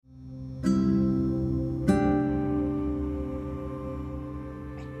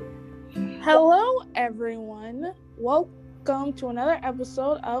Hello, everyone. Welcome to another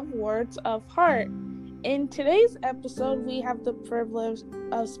episode of Words of Heart. In today's episode, we have the privilege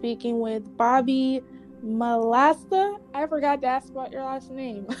of speaking with Bobbie Malatesta. I forgot to ask about your last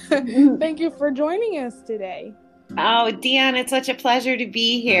name. Thank you for joining us today. Oh, Dion, it's such a pleasure to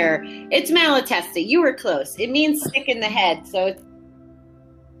be here. It's Malatesta. You were close. It means stick in the head, so it's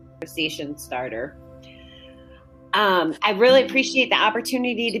a conversation starter. I really appreciate the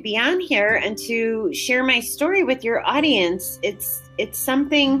opportunity to be on here and to share my story with your audience. It's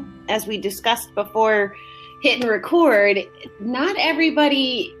something, as we discussed before hitting record, not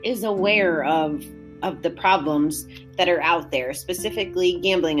everybody is aware of the problems that are out there, specifically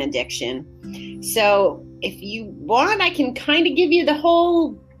gambling addiction. So if you want, I can kind of give you the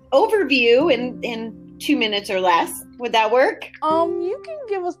whole overview in 2 minutes or less. Would that work? You can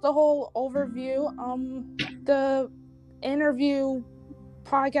give us the whole overview. The interview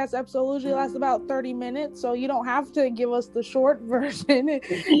podcast episode usually lasts about 30 minutes, so you don't have to give us the short version.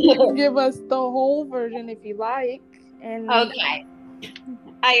 You can give us the whole version if you like. Okay.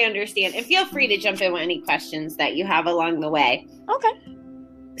 I understand. And feel free to jump in with any questions that you have along the way. Okay.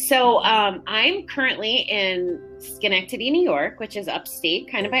 So I'm currently in Schenectady, New York, which is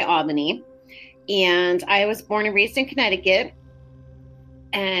upstate, kind of by Albany. And I was born and raised in Connecticut.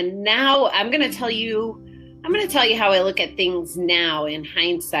 And now I'm going to tell you how I look at things now in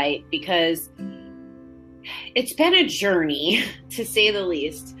hindsight, because it's been a journey, to say the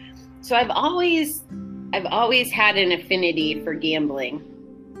least. So I've always had an affinity for gambling.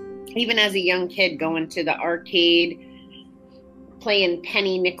 Even as a young kid, going to the arcade, playing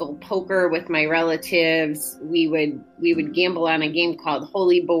penny nickel poker with my relatives. We would gamble on a game called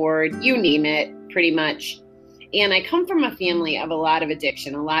Holy Board, you name it, pretty much. And I come from a family of a lot of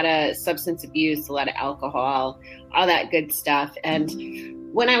addiction, a lot of substance abuse, a lot of alcohol, all that good stuff.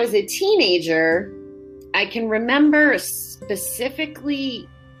 And when I was a teenager, I can remember specifically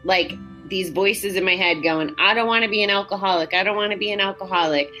like these voices in my head going, I don't want to be an alcoholic. I don't want to be an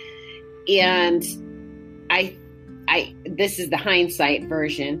alcoholic. And this is the hindsight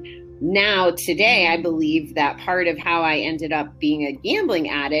version. Now, today, I believe that part of how I ended up being a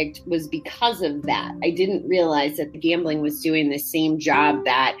gambling addict was because of that. I didn't realize that the gambling was doing the same job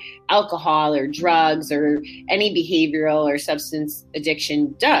that alcohol or drugs or any behavioral or substance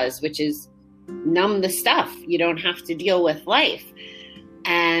addiction does, which is numb the stuff. You don't have to deal with life.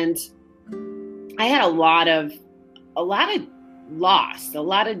 And I had a lot of loss, a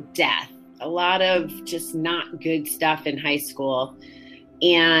lot of death, a lot of just not good stuff in high school.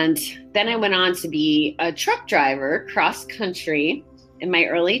 And then I went on to be a truck driver cross country in my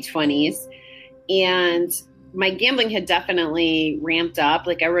early 20s. And my gambling had definitely ramped up.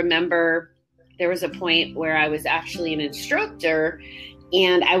 Like, I remember there was a point where I was actually an instructor,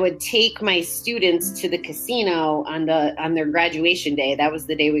 and I would take my students to the casino on their graduation day. That was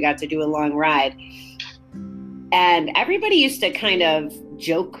the day we got to do a long ride. And everybody used to kind of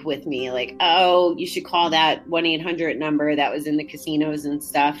joke with me like, oh, you should call that 1-800 number that was in the casinos and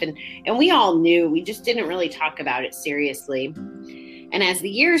stuff. And we all knew, we just didn't really talk about it seriously. And as the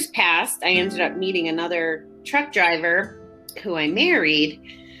years passed, I ended up meeting another truck driver who I married.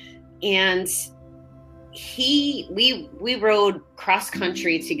 And we rode cross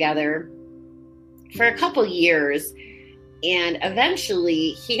country together for a couple years. And eventually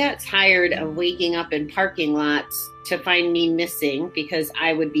he got tired of waking up in parking lots to find me missing, because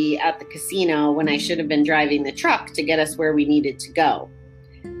I would be at the casino when I should have been driving the truck to get us where we needed to go.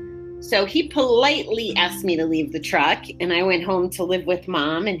 So he politely asked me to leave the truck, and I went home to live with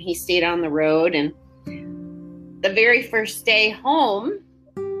Mom, and he stayed on the road. And the very first day home,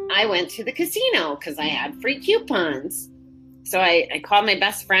 I went to the casino because I had free coupons. So I called my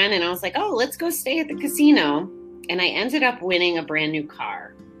best friend and I was like, oh, let's go stay at the casino. And I ended up winning a brand new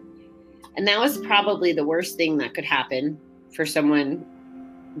car. And that was probably the worst thing that could happen for someone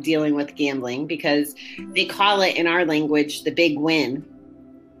dealing with gambling, because they call it in our language the big win.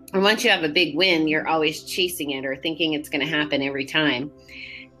 And once you have a big win, you're always chasing it or thinking it's going to happen every time.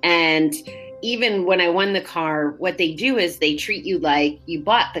 And even when I won the car, what they do is they treat you like you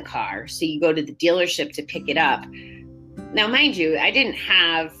bought the car. So you go to the dealership to pick it up. Now, mind you, I didn't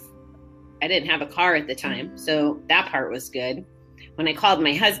have a car at the time, so that part was good. When I called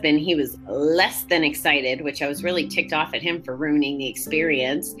my husband, he was less than excited, which I was really ticked off at him for ruining the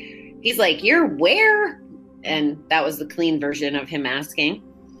experience. He's like, "You're where?" And that was the clean version of him asking.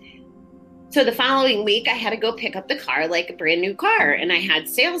 So the following week, I had to go pick up the car like a brand new car, and I had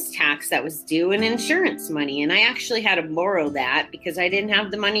sales tax that was due and insurance money, and I actually had to borrow that because I didn't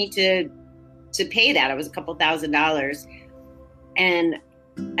have the money to pay that. It was a couple $1,000s. And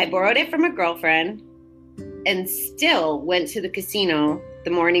I borrowed it from a girlfriend and still went to the casino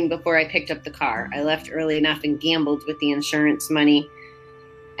the morning before I picked up the car. I left early enough and gambled with the insurance money.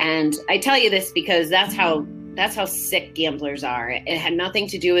 And I tell you this because that's how sick gamblers are. It had nothing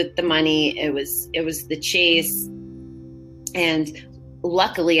to do with the money. It was the chase. And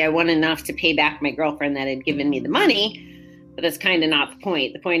luckily I won enough to pay back my girlfriend that had given me the money. But that's kind of not the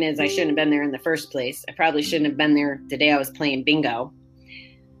point. The point is I shouldn't have been there in the first place. I probably shouldn't have been there the day I was playing bingo.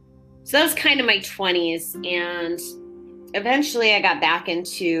 So that was kind of my 20s. And eventually I got back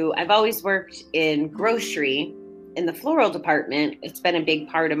into, I've always worked in grocery in the floral department. It's been a big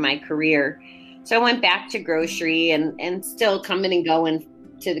part of my career. So I went back to grocery and still coming and going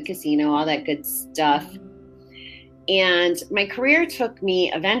to the casino, all that good stuff. And my career took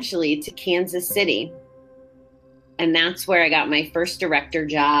me eventually to Kansas City. And that's where I got my first director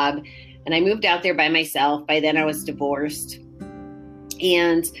job. And I moved out there by myself. By then I was divorced.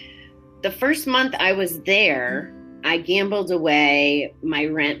 And the first month I was there, I gambled away my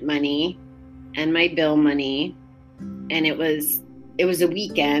rent money and my bill money. And it was a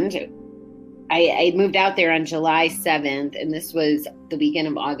weekend. I moved out there on July 7th, and this was the weekend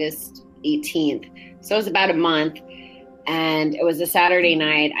of August 18th. So it was about a month. And it was a Saturday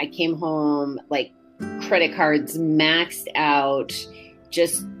night. I came home like credit cards maxed out,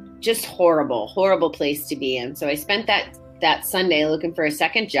 just horrible place to be in. So I spent that Sunday looking for a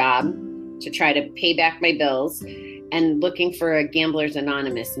second job to try to pay back my bills and looking for a Gamblers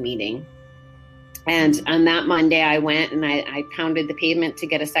Anonymous meeting. And on that Monday I went and I pounded the pavement to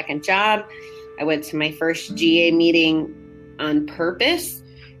get a second job. I went to my first GA meeting on purpose.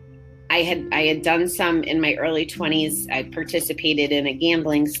 I had done some in my early 20s. I participated in a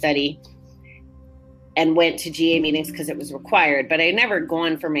gambling study and went to GA meetings because it was required, but I had never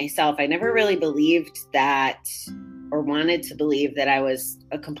gone for myself. I never really believed that or wanted to believe that I was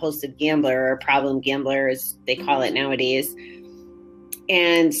a compulsive gambler or a problem gambler, as they call it nowadays.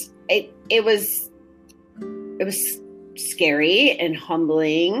 And it was scary and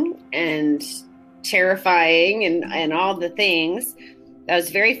humbling and terrifying and all the things. I was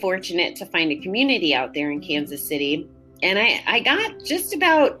very fortunate to find a community out there in Kansas City. And I got just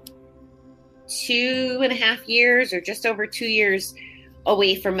about 2.5 years or just over 2 years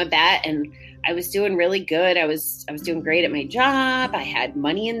away from a bet. And I was doing really good. I was doing great at my job. I had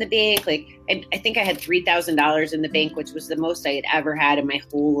money in the bank. Like I think I had $3,000 in the bank, which was the most I had ever had in my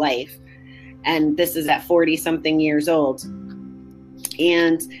whole life. And this is at 40 something years old.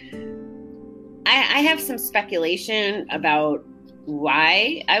 And I have some speculation about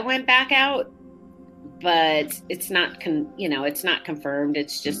why I went back out, but it's not confirmed.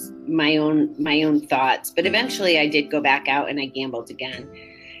 It's just my own thoughts. But eventually I did go back out and I gambled again.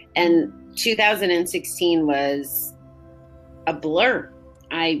 And 2016 was a blur.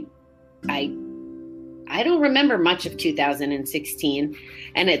 I don't remember much of 2016.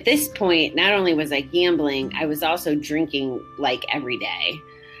 And at this point, not only was I gambling, I was also drinking like every day.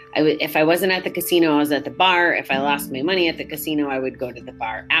 If I wasn't at the casino, I was at the bar. If I lost my money at the casino, I would go to the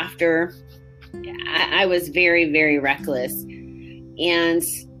bar after. I was very, very reckless. And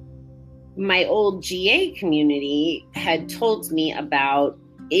my old GA community had told me about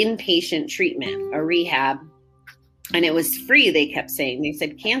inpatient treatment, a rehab, and it was free, they kept saying. They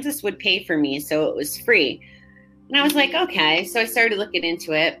said Kansas would pay for me, so it was free. And I was like, okay. So I started looking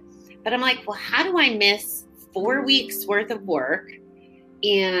into it. But I'm like, well, how do I miss 4 weeks worth of work?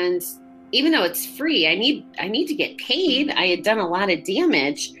 And even though it's free, I need to get paid. I had done a lot of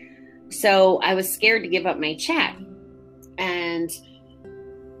damage. So I was scared to give up my check. And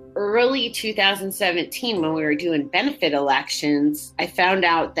early 2017, when we were doing benefit elections, I found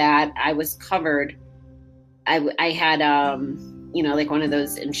out that I was covered. I had, like one of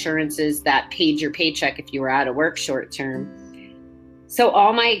those insurances that paid your paycheck if you were out of work short term. So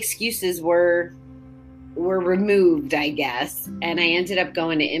all my excuses were removed, I guess. And I ended up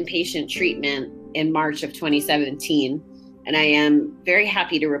going to inpatient treatment in March of 2017. And I am very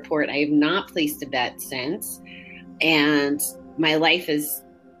happy to report I have not placed a bet since. And my life has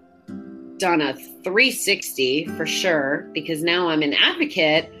done a 360 for sure, because now I'm an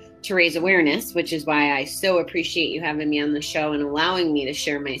advocate to raise awareness, which is why I so appreciate you having me on the show and allowing me to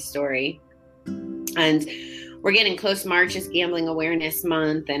share my story. And we're getting close. March is Gambling Awareness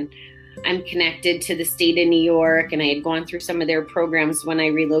Month, and I'm connected to the state of New York, and I had gone through some of their programs when I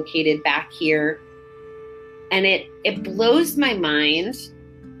relocated back here. And it blows my mind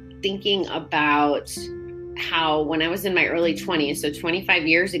thinking about how when I was in my early 20s, so 25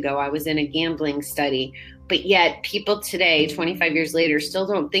 years ago, I was in a gambling study, but yet people today, 25 years later, still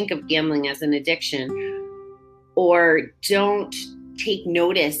don't think of gambling as an addiction or don't take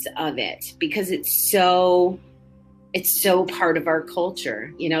notice of it because it's so part of our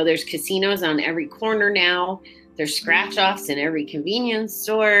culture. You know, there's casinos on every corner now. There's scratch offs in every convenience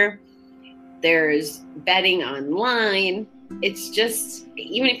store. There's betting online. It's just,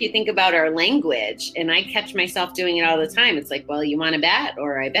 even if you think about our language, and I catch myself doing it all the time. It's like, well, you want to bet?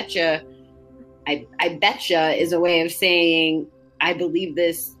 Or I betcha. I betcha is a way of saying, I believe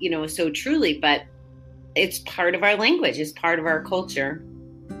this, you know, so truly, but it's part of our language. It's part of our culture.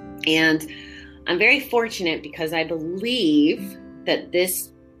 And I'm very fortunate because I believe that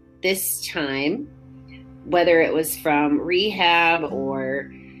this time, whether it was from rehab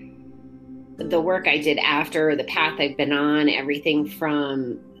or the work I did after, the path I've been on, everything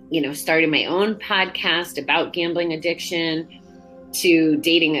from, you know, starting my own podcast about gambling addiction, to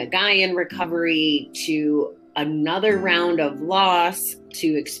dating a guy in recovery, to another round of loss, to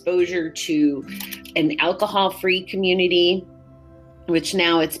exposure to an alcohol-free community, which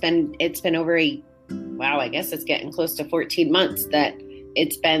now it's been over I guess it's getting close to 14 months that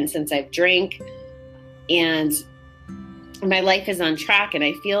it's been since I've drank, and my life is on track. And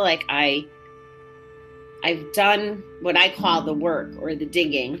I feel like I've done what I call the work or the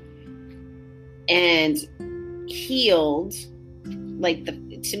digging and healed. Like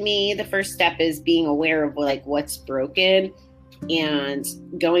to me, the first step is being aware of like what's broken and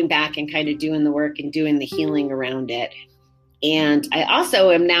going back and kind of doing the work and doing the healing around it. And I also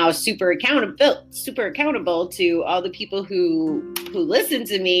am now super accountable to all the people who listen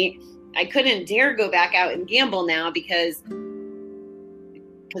to me. I couldn't dare go back out and gamble now because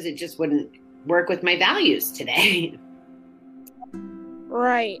it just wouldn't work with my values today.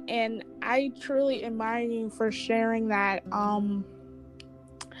 Right. And I truly admire you for sharing that.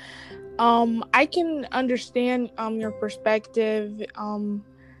 I can understand your perspective.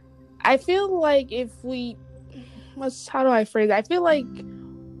 I feel like how do I phrase it? I feel like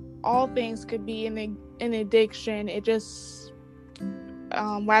all things could be an addiction. It just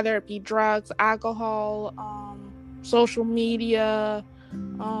whether it be drugs, alcohol, social media,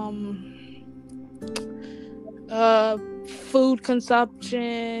 food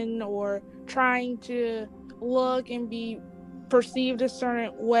consumption, or trying to look and be perceived a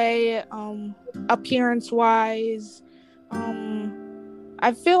certain way, appearance wise.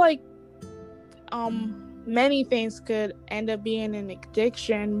 I feel like many things could end up being an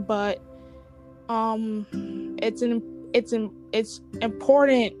addiction, but it's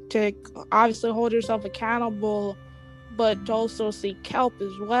important to obviously hold yourself accountable, but to also seek help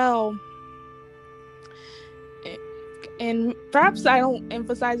as well. And perhaps I don't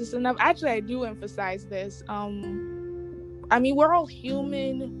emphasize this enough. Actually, I do emphasize this. I mean, we're all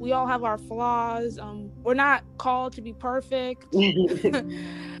human. We all have our flaws. We're not called to be perfect.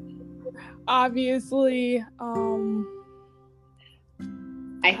 Obviously.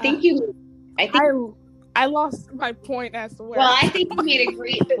 I lost my point as to where. Well, I think you made a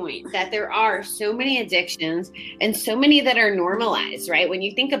great point that there are so many addictions and so many that are normalized, right? When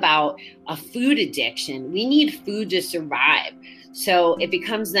you think about a food addiction, we need food to survive. So it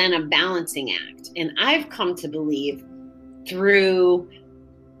becomes then a balancing act. And I've come to believe through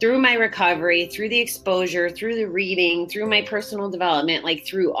my recovery, through the exposure, through the reading, through my personal development, like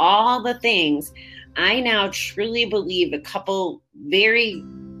through all the things, I now truly believe a couple very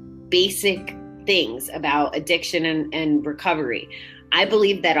basic things about addiction and recovery. I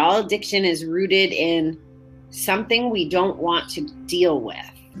believe that all addiction is rooted in something we don't want to deal with.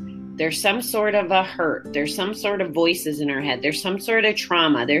 There's some sort of a hurt. There's some sort of voices in our head. There's some sort of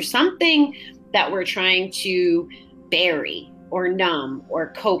trauma. There's something that we're trying to bury or numb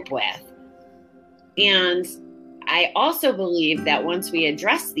or cope with. And I also believe that once we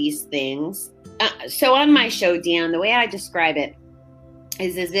address these things, so on my show, Dan, the way I describe it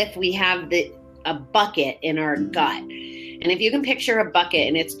is as if we have a bucket in our gut. And if you can picture a bucket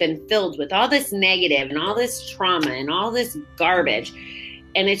and it's been filled with all this negative and all this trauma and all this garbage,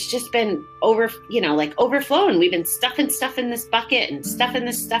 and it's just been overflowing. We've been stuffing stuff in this bucket and stuffing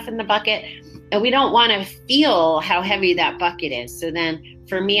this stuff in the bucket, and we don't want to feel how heavy that bucket is. So then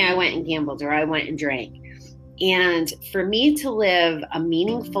for me, I went and gambled, or I went and drank. And for me to live a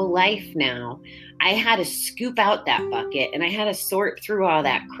meaningful life now, I had to scoop out that bucket and I had to sort through all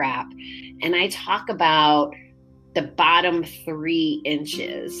that crap. And I talk about the bottom 3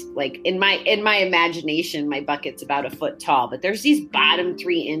 inches. Like in my imagination, my bucket's about a foot tall, but there's these bottom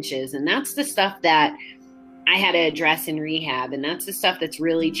 3 inches. And that's the stuff that I had to address in rehab. And that's the stuff that's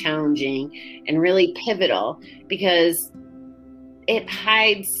really challenging and really pivotal, because it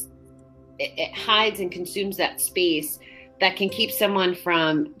hides and consumes that space that can keep someone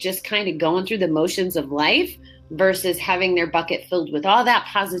from just kind of going through the motions of life versus having their bucket filled with all that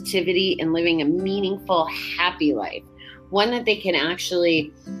positivity and living a meaningful, happy life. One that they can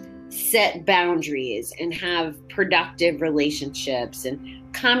actually set boundaries and have productive relationships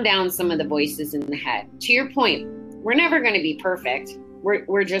and calm down some of the voices in the head. To your point, we're never going to be perfect.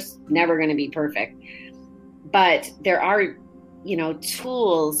 We're just never going to be perfect. But there are,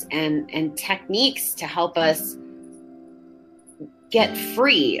 tools and techniques to help us get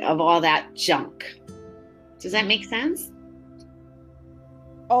free of all that junk. Does that make sense?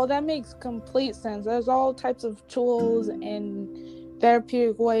 Oh, that makes complete sense. There's all types of tools and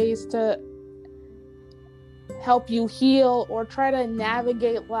therapeutic ways to help you heal or try to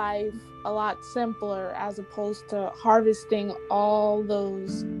navigate life a lot simpler, as opposed to harvesting all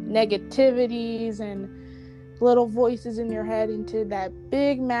those negativities and little voices in your head into that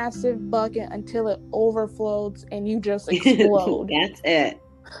big, massive bucket until it overflows and you just explode. That's it.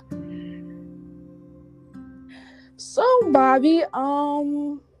 So, Bobbie,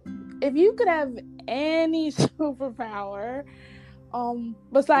 if you could have any superpower,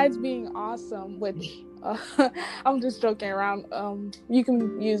 besides being awesome, which I'm just joking around, you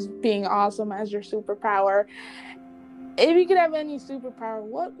can use being awesome as your superpower. If you could have any superpower,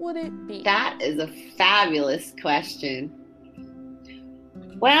 what would it be? That is a fabulous question.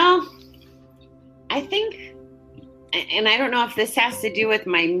 Well, I think, and I don't know if this has to do with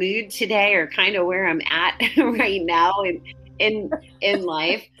my mood today or kind of where I'm at right now in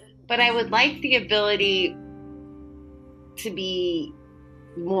life, but I would like the ability to be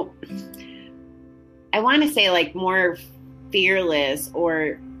more, I want to say like more fearless,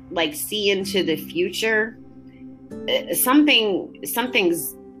 or like see into the future.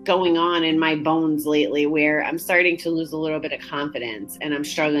 Something's going on in my bones lately where I'm starting to lose a little bit of confidence, and I'm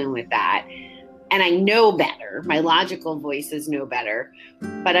struggling with that. And I know better. My logical voices know better,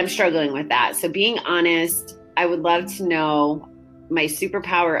 but I'm struggling with that. So being honest, I would love to know my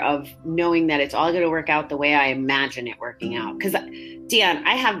superpower of knowing that it's all going to work out the way I imagine it working out. Because, Deanne,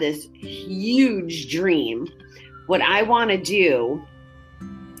 I have this huge dream. What I want to do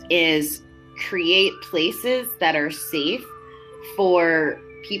is create places that are safe for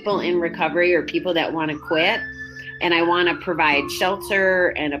people in recovery or people that want to quit. And I want to provide shelter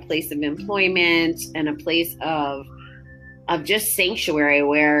and a place of employment and a place of just sanctuary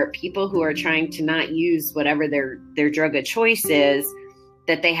where people who are trying to not use whatever their drug of choice is,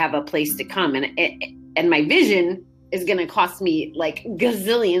 that they have a place to come. And my vision is going to cost me like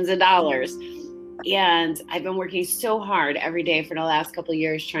gazillions of dollars. And I've been working so hard every day for the last couple of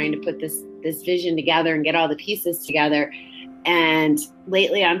years trying to put this vision together and get all the pieces together. And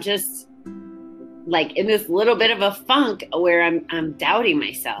lately I'm just like in this little bit of a funk where I'm doubting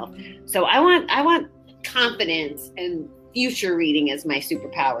myself. So I want confidence and future reading as my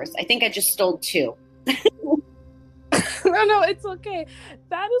superpowers. I think I just stole two. No, it's okay.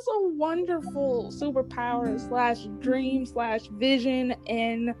 That is a wonderful superpower / dream / vision,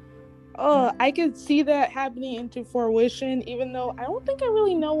 and I could see that happening into fruition, even though I don't think I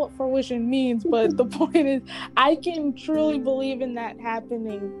really know what fruition means. But the point is, I can truly believe in that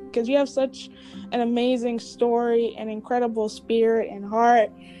happening because you have such an amazing story, an incredible spirit and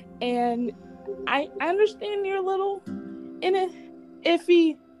heart. And I understand you're a little in an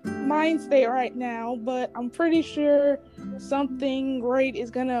iffy mind state right now, but I'm pretty sure something great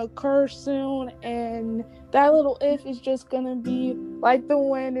is going to occur soon. And that little if is just going to be like the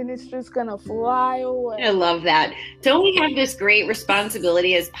wind, and it's just going to fly away. I love that. Don't we have this great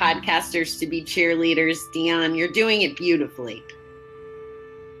responsibility as podcasters to be cheerleaders? Deanne, you're doing it beautifully.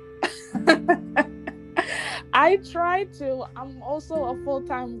 I try to. I'm also a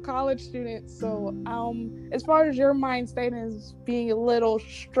full-time college student, so as far as your mind state is being a little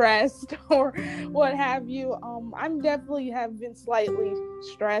stressed or what have you, I'm definitely have been slightly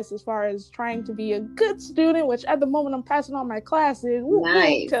stressed as far as trying to be a good student, which at the moment I'm passing all my classes.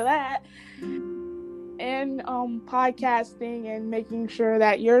 Nice. To that. And podcasting and making sure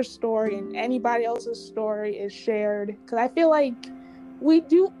that your story and anybody else's story is shared, because I feel like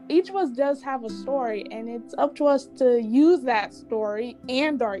each of us does have a story, and it's up to us to use that story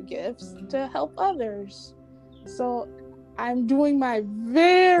and our gifts to help others. So I'm doing my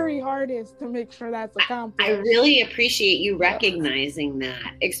very hardest to make sure that's accomplished. I really appreciate you recognizing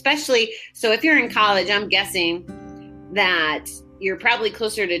that, especially, so if you're in college, I'm guessing that you're probably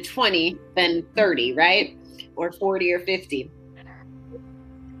closer to 20 than 30, right? Or 40 or 50.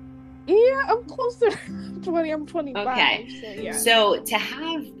 Yeah, I'm closer to 20. I'm 25. Okay. So, yeah. So to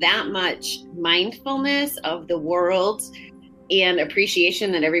have that much mindfulness of the world and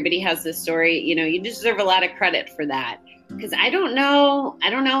appreciation that everybody has this story, you deserve a lot of credit for that. Because I don't know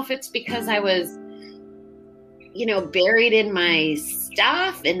if it's because I was buried in my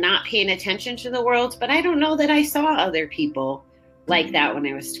stuff and not paying attention to the world. But I don't know that I saw other people like that when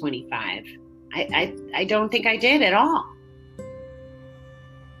I was 25. I don't think I did at all.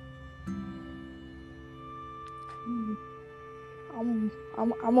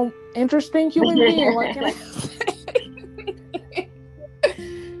 I'm an interesting human being. What can I say?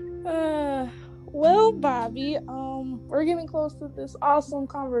 Well, Bobbie, we're getting close to this awesome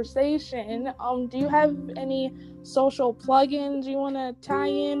conversation. Do you have any social plugins you want to tie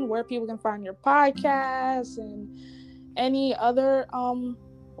in where people can find your podcast and any other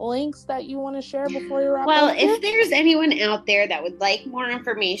links that you want to share before you wrap up? Well, if there's anyone out there that would like more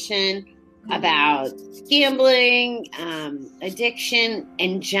information about gambling, addiction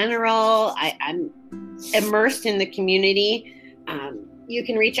in general, I'm immersed in the community. You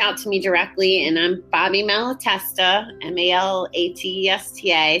can reach out to me directly, and I'm Bobbie Malatesta,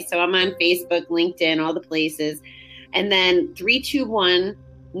 Malatesta. So I'm on Facebook, LinkedIn, all the places. And then 321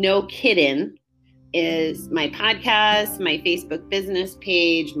 No Kiddin' is my podcast, my Facebook business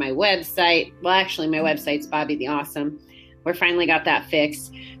page, my website. Well, actually, my website's Bobbie the Awesome. We finally got that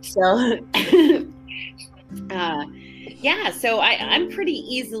fixed. So, so I'm pretty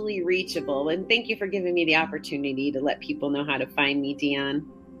easily reachable. And thank you for giving me the opportunity to let people know how to find me, Dion.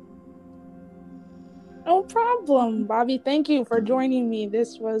 No problem, Bobbie. Thank you for joining me.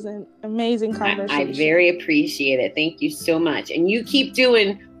 This was an amazing conversation. I very appreciate it. Thank you so much. And you keep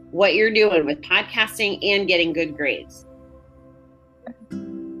doing what you're doing with podcasting and getting good grades.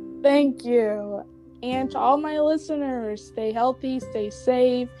 Thank you. And to all my listeners, stay healthy, stay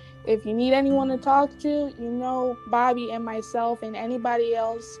safe. If you need anyone to talk to, Bobbie and myself and anybody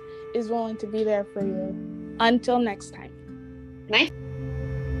else is willing to be there for you. Until next time. Nice.